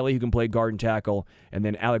 And Wiley, who can play guard and tackle, and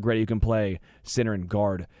then Allegretti, who can play center and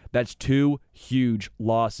guard. That's 2 huge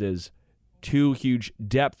losses. 2 huge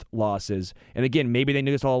depth losses. And again, maybe they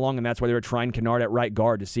knew this all along, and that's why they were trying Kennard at right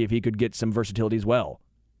guard to see if he could get some versatility as well.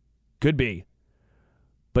 Could be.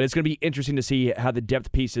 But it's going to be interesting to see how the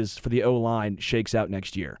depth pieces for the O-line shakes out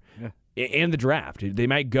next year. Yeah. And the draft. They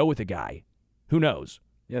might go with a guy. Who knows?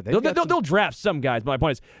 Yeah, They'll draft some guys. But my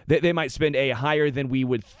point is they might spend a higher than we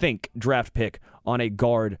would think draft pick on a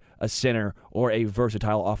guard, a center, or a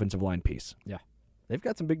versatile offensive line piece. Yeah. They've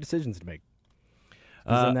got some big decisions to make.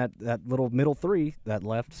 In that little middle 3, that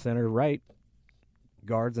left, center, right,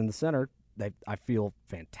 guards in the center, I feel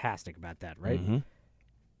fantastic about that, right? Mm-hmm.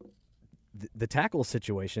 The tackle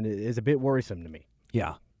situation is a bit worrisome to me.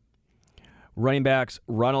 Yeah. Running backs,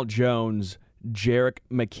 Ronald Jones, Jerick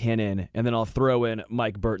McKinnon, and then I'll throw in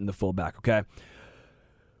Mike Burton, the fullback, okay?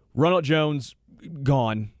 Ronald Jones,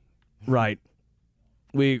 gone. Right.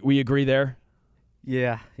 We agree there?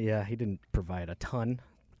 Yeah, he didn't provide a ton.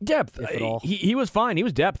 Depth. If at all. He was fine. He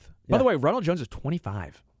was depth. By Yeah. the way, Ronald Jones is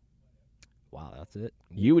 25. Wow, that's it.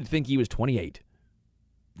 You would think he was 28.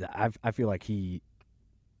 I feel like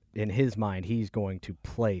in his mind, he's going to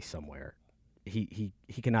play somewhere. He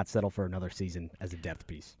cannot settle for another season as a depth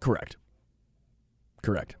piece. Correct.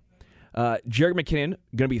 Jerick McKinnon,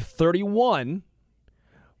 going to be 31,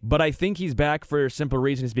 but I think he's back for a simple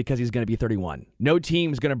reason is because he's going to be 31. No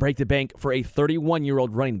team's going to break the bank for a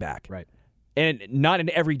 31-year-old running back. Right. And not an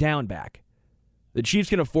every down back. The Chiefs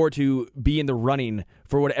can afford to be in the running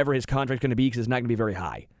for whatever his contract's going to be because it's not going to be very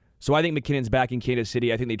high. So I think McKinnon's back in Kansas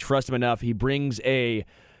City. I think they trust him enough. He brings a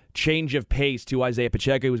change of pace to Isaiah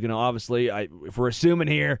Pacheco, who's going to obviously, if we're assuming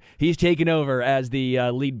here, he's taking over as the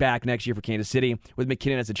lead back next year for Kansas City with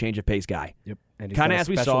McKinnon as a change of pace guy. Yep. And Kind of as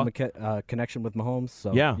we saw. Connection with Mahomes.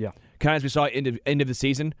 So, yeah. yeah. Kind of as we saw end of the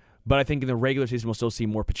season. But I think in the regular season, we'll still see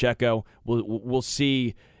more Pacheco. We'll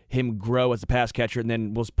see him grow as a pass catcher, and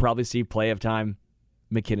then we'll probably see play of time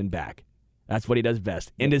McKinnon back. That's what he does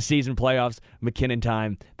best. End of season playoffs, McKinnon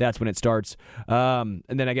time. That's when it starts. And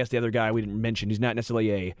then I guess the other guy we didn't mention, he's not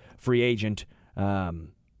necessarily a free agent,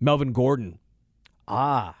 Melvin Gordon.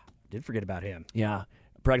 Did forget about him. Yeah,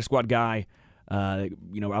 practice squad guy.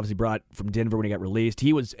 Obviously brought from Denver when he got released.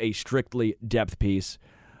 He was a strictly depth piece.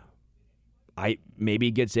 I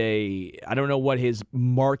don't know what his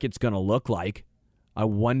market's going to look like. I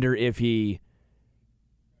wonder if he.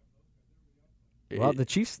 Well, the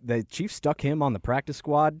Chiefs stuck him on the practice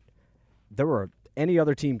squad. Any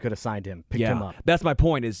other team could have signed him, picked him up. That's my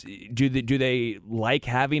point. Is do they like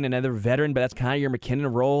having another veteran? But that's kind of your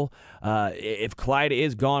McKinnon role. If Clyde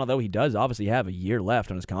is gone, although he does obviously have a year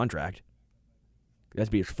left on his contract, that's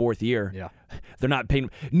be his 4th year. Yeah, they're not paying.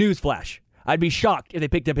 Newsflash: I'd be shocked if they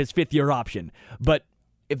picked up his 5th-year option. But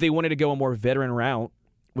if they wanted to go a more veteran route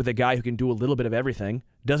with a guy who can do a little bit of everything,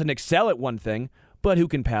 doesn't excel at one thing, but who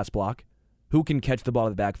can pass block, who can catch the ball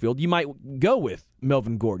in the backfield, you might go with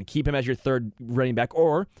Melvin Gordon, keep him as your 3rd running back,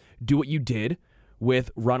 or do what you did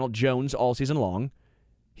with Ronald Jones all season long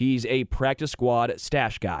He's a practice squad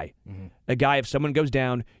stash guy. A guy, if someone goes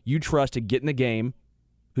down, you trust to get in the game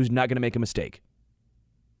who's not going to make a mistake.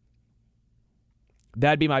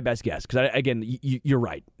 That'd be my best guess. Because, again, you're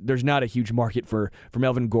right. There's not a huge market for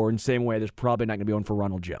Melvin Gordon. Same way there's probably not going to be one for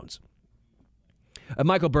Ronald Jones.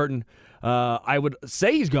 Michael Burton, I would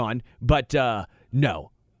say he's gone, but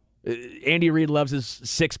no. Andy Reid loves his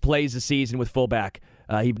 6 plays a season with fullback.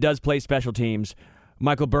 He does play special teams.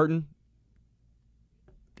 Michael Burton,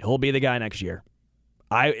 he'll be the guy next year.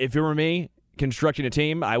 If it were me constructing a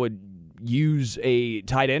team, I would use a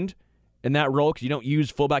tight end in that role because you don't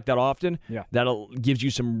use fullback that often. Yeah. That'll gives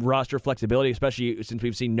you some roster flexibility, especially since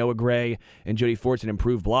we've seen Noah Gray and Jody Fortson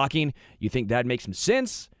improve blocking. You think that makes some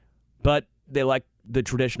sense, but they like the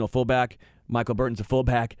traditional fullback. Michael Burton's a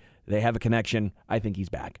fullback. They have a connection. I think he's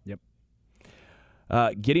back. Yep.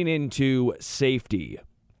 Getting into safety,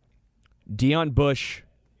 Deion Bush,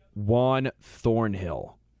 Juan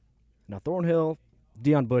Thornhill. Now, Thornhill,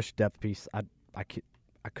 Deion Bush depth piece, I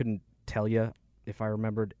couldn't tell you if I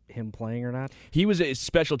remembered him playing or not. He was a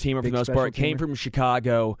special teamer for the most part. Came from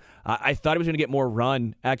Chicago. I thought he was going to get more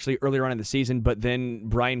run, actually, earlier on in the season, but then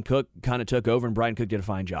Brian Cook kind of took over, and Brian Cook did a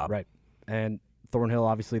fine job. Right. And Thornhill,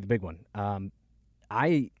 obviously, the big one.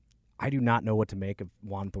 I do not know what to make of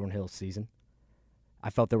Juan Thornhill's season. I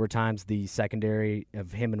felt there were times the secondary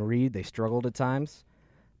of him and Reed, they struggled at times,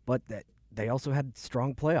 but that they also had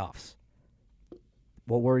strong playoffs.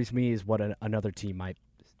 What worries me is what another team might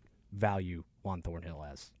value Juan Thornhill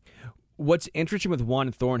as. What's interesting with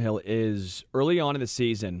Juan Thornhill is early on in the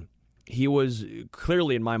season, he was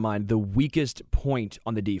clearly, in my mind, the weakest point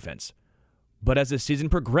on the defense. But as the season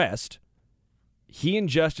progressed, he and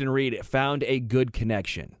Justin Reed found a good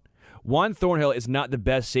connection. Juan Thornhill is not the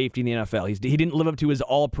best safety in the NFL. He didn't live up to his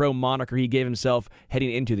all-pro moniker he gave himself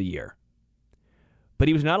heading into the year. But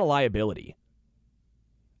he was not a liability.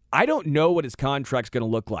 I don't know what his contract's going to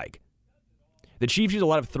look like. The Chiefs use a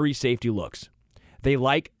lot of 3 safety looks. They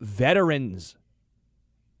like veterans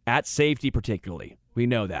at safety particularly. We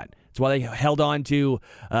know that. That's why they held on to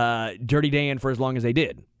Dirty Dan for as long as they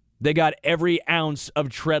did. They got every ounce of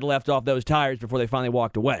tread left off those tires before they finally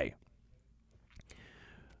walked away.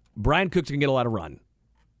 Brian Cook's going to get a lot of run.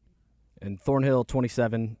 And Thornhill,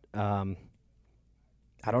 27, I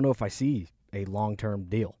don't know if I see a long-term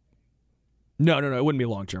deal. No, it wouldn't be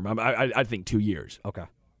long-term. I think 2 years. Okay.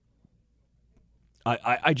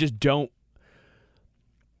 I just don't.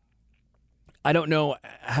 I don't know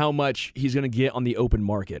how much he's going to get on the open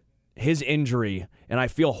market. His injury, and I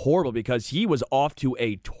feel horrible because he was off to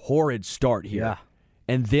a torrid start here. Yeah.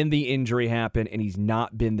 And then the injury happened, and he's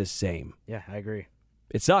not been the same. Yeah, I agree.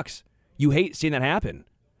 It sucks. You hate seeing that happen.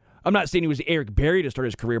 I'm not saying he was Eric Berry to start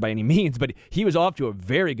his career by any means, but he was off to a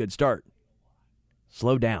very good start.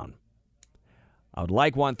 Slow down. I would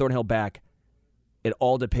like Juan Thornhill back. It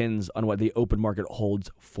all depends on what the open market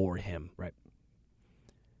holds for him. Right.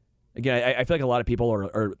 Again, I feel like a lot of people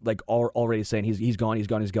are already saying he's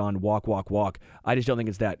gone, walk. I just don't think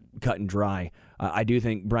it's that cut and dry. I do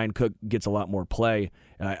think Brian Cook gets a lot more play.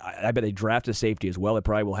 I bet they draft a safety as well. They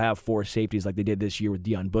probably will have 4 safeties like they did this year with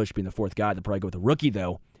Deion Bush being the 4th guy. They'll probably go with a rookie,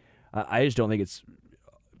 though. I just don't think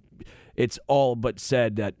it's all but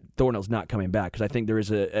said that Thornhill's not coming back because I think there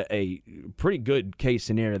is a pretty good case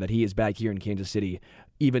scenario that he is back here in Kansas City,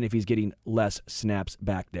 even if he's getting less snaps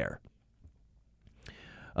back there.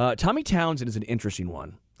 Tommy Townsend is an interesting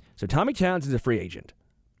one. So Tommy Townsend is a free agent.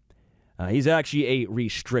 He's actually a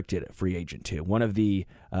restricted free agent too. One of the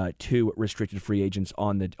 2 restricted free agents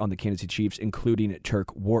on the Kansas City Chiefs, including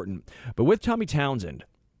Turk Wharton. But with Tommy Townsend,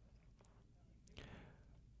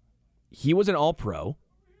 he was an All-Pro,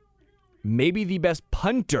 maybe the best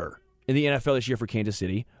punter in the NFL this year for Kansas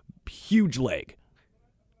City. Huge leg.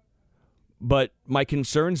 But my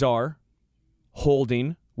concerns are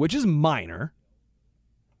holding, which is minor.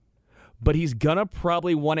 But he's going to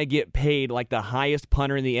probably want to get paid like the highest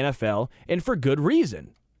punter in the NFL, and for good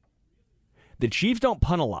reason. The Chiefs don't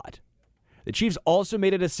punt a lot. The Chiefs also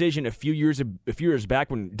made a decision a few years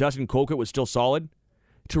back when Dustin Colquitt was still solid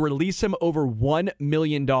to release him over $1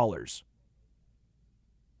 million.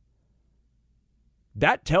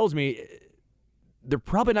 That tells me they're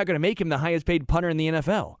probably not going to make him the highest paid punter in the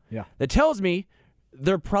NFL. Yeah. That tells me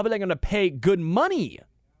they're probably not going to pay good money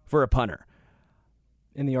for a punter.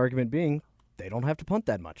 And the argument being, they don't have to punt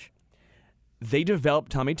that much. They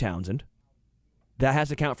developed Tommy Townsend. That has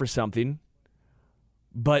to count for something.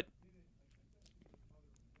 But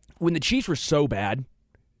when the Chiefs were so bad,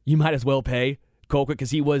 you might as well pay Colquitt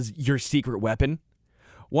because he was your secret weapon.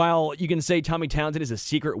 While you can say Tommy Townsend is a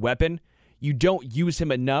secret weapon, you don't use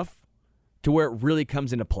him enough to where it really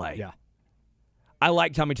comes into play. Yeah. I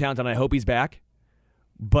like Tommy Townsend. I hope he's back.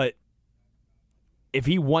 But if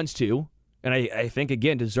he wants to, and I think,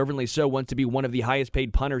 again, deservedly so, wants to be one of the highest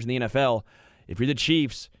paid punters in the NFL, if you're the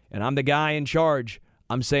Chiefs and I'm the guy in charge,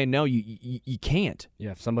 I'm saying no, you can't.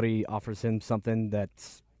 Yeah, if somebody offers him something that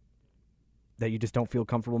you just don't feel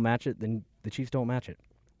comfortable match it, then the Chiefs don't match it.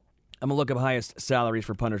 I'm going to look up highest salaries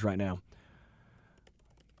for punters right now.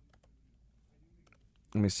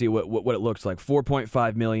 Let me see what it looks like.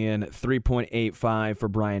 $4.5 million, $3.85 for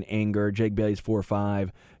Brian Anger, Jake Bailey's 4.5,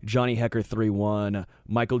 Johnny Hecker 3.1,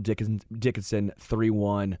 Michael Dickinson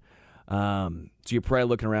 3.1. So you're probably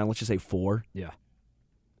looking around, let's just say 4. Yeah.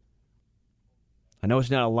 I know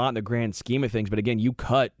it's not a lot in the grand scheme of things, but again, you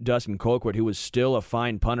cut Dustin Colquitt, who was still a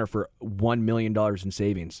fine punter, for $1 million in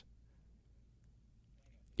savings.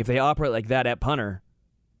 If they operate like that at punter,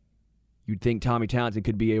 you'd think Tommy Townsend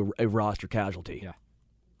could be a roster casualty. Yeah.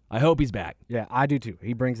 I hope he's back. Yeah, I do too.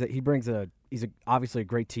 He's obviously a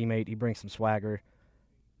great teammate. He brings some swagger.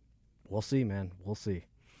 We'll see, man. We'll see.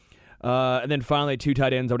 And then finally, 2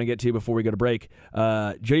 tight ends I want to get to before we go to break.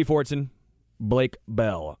 Jody Fortson, Blake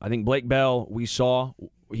Bell. I think Blake Bell, we saw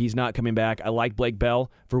he's not coming back. I like Blake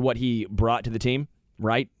Bell for what he brought to the team,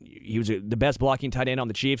 right? He was the best blocking tight end on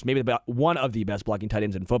the Chiefs, maybe one of the best blocking tight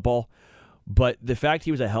ends in football. But the fact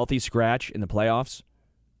he was a healthy scratch in the playoffs,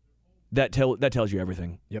 that tells you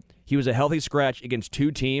everything. Yep. He was a healthy scratch against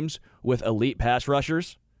 2 teams with elite pass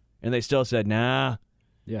rushers, and they still said, nah.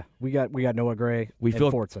 Yeah, we got Noah Gray and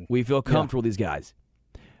Fortson. We feel comfortable with these guys.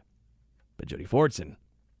 But Jody Fortson's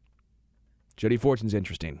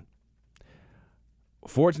interesting.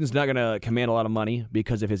 Fortson's not going to command a lot of money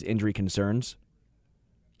because of his injury concerns.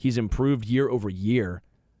 He's improved year over year,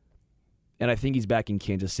 and I think he's back in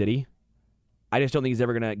Kansas City. I just don't think he's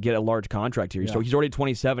ever going to get a large contract here. Yeah. So he's already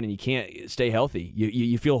 27, and you can't stay healthy.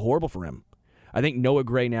 You feel horrible for him. I think Noah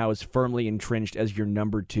Gray now is firmly entrenched as your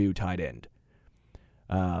number 2 tight end.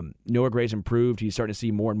 Noah Gray's improved. He's starting to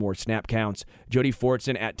see more and more snap counts. Jody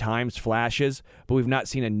Fortson at times flashes, but we've not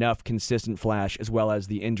seen enough consistent flash as well as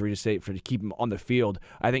the injury to keep him on the field.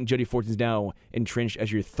 I think Jody Fortson's now entrenched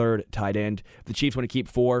as your 3rd tight end. If the Chiefs want to keep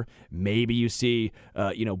 4, maybe you see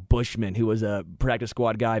Bushman, who was a practice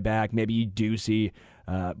squad guy, back. Maybe you do see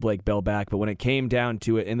Blake Bell back. But when it came down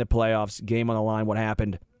to it in the playoffs, game on the line, what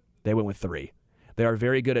happened? They went with 3. They are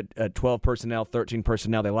very good at 12 personnel, 13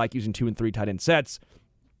 personnel. They like using 2 and 3 tight end sets.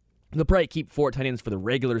 They'll probably keep 4 tight ends for the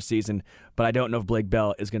regular season, but I don't know if Blake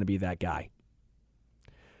Bell is going to be that guy.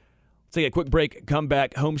 Let's take a quick break, come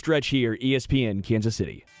back, home stretch here, ESPN Kansas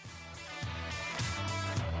City.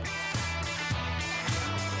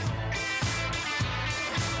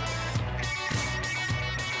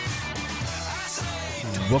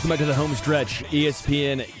 Welcome back to the home stretch,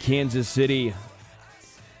 ESPN Kansas City.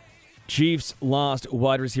 Chiefs lost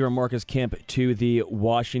wide receiver Marcus Kemp to the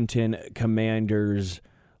Washington Commanders.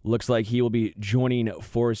 Looks like he will be joining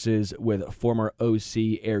forces with former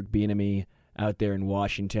OC Eric Bieniemy out there in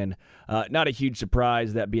Washington. Not a huge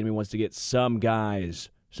surprise that Bieniemy wants to get some guys,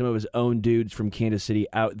 some of his own dudes from Kansas City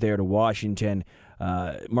out there to Washington.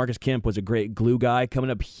 Marcus Kemp was a great glue guy, coming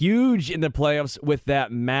up huge in the playoffs with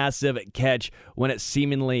that massive catch when it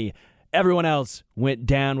seemingly everyone else went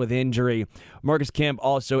down with injury. Marcus Kemp,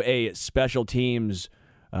 also a special teams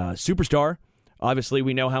superstar. Obviously,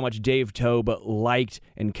 we know how much Dave Toub liked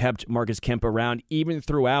and kept Marcus Kemp around, even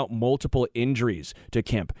throughout multiple injuries to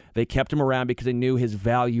Kemp. They kept him around because they knew his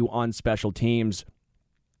value on special teams.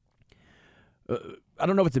 I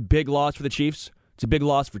don't know if it's a big loss for the Chiefs. It's a big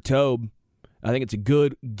loss for Toub. I think it's a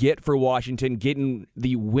good get for Washington, getting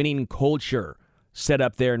the winning culture set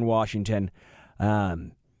up there in Washington. I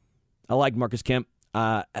like Marcus Kemp.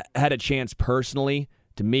 I had a chance personally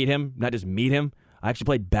to meet him, not just meet him. I actually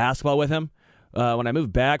played basketball with him. When I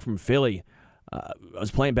moved back from Philly, I was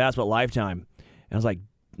playing basketball at Lifetime, and I was like,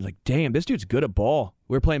 damn, this dude's good at ball.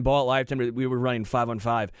 We were playing ball at Lifetime. We were running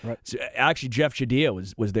 5-on-5. Right. So actually, Jeff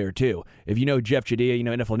Chadilla was there too. If you know Jeff Chadilla, you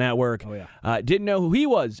know NFL Network. Oh, yeah. Didn't know who he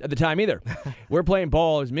was at the time either. We were playing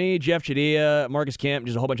ball. It was me, Jeff Chadilla, Marcus Kemp,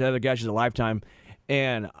 just a whole bunch of other guys just at Lifetime.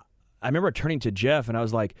 And I remember turning to Jeff, and I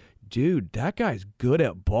was like, dude, that guy's good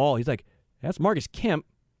at ball. He's like, that's Marcus Kemp.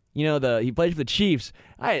 You know, he plays for the Chiefs.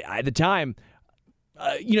 I at the time,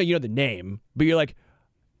 you know the name, but you're like,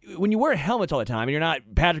 when you wear helmets all the time and you're not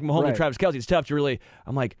Patrick Mahomes and Travis Kelce, it's tough to really,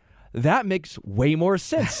 I'm like, that makes way more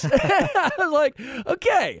sense. I was like,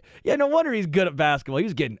 okay. Yeah, no wonder he's good at basketball. He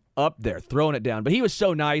was getting up there, throwing it down. But he was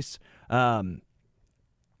so nice. I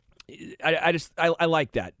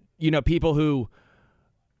like that. You know, people who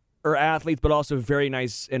are athletes, but also very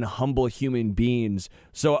nice and humble human beings.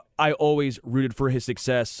 So I always rooted for his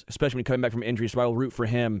success, especially when coming back from injury. So I will root for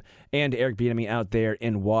him and Eric Bieniemy out there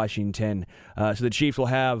in Washington. So the Chiefs will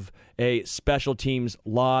have a special teams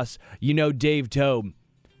loss. You know Dave Toub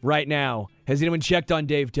right now. Has anyone checked on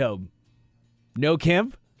Dave Toub? No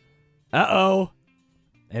Kemp? Uh-oh.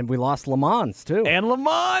 And we lost Lamons, too. And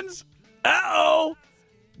Lamons? Uh-oh.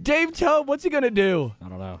 Dave Toub, what's he going to do? I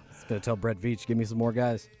don't know. He's going to tell Brett Veach, give me some more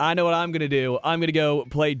guys. I know what I'm going to do. I'm going to go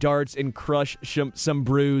play darts and crush some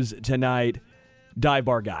brews tonight. Dive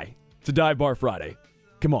Bar guy. It's a Dive Bar Friday.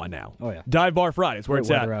 Come on now. Oh, yeah. Dive Bar Friday. It's where Great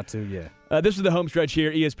it's at. weather out, too, yeah. This is the home stretch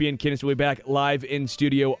here. ESPN Kansas will be back live in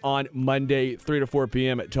studio on Monday, 3 to 4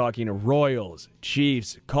 p.m. talking Royals,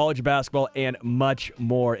 Chiefs, college basketball, and much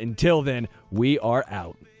more. Until then, we are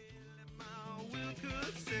out.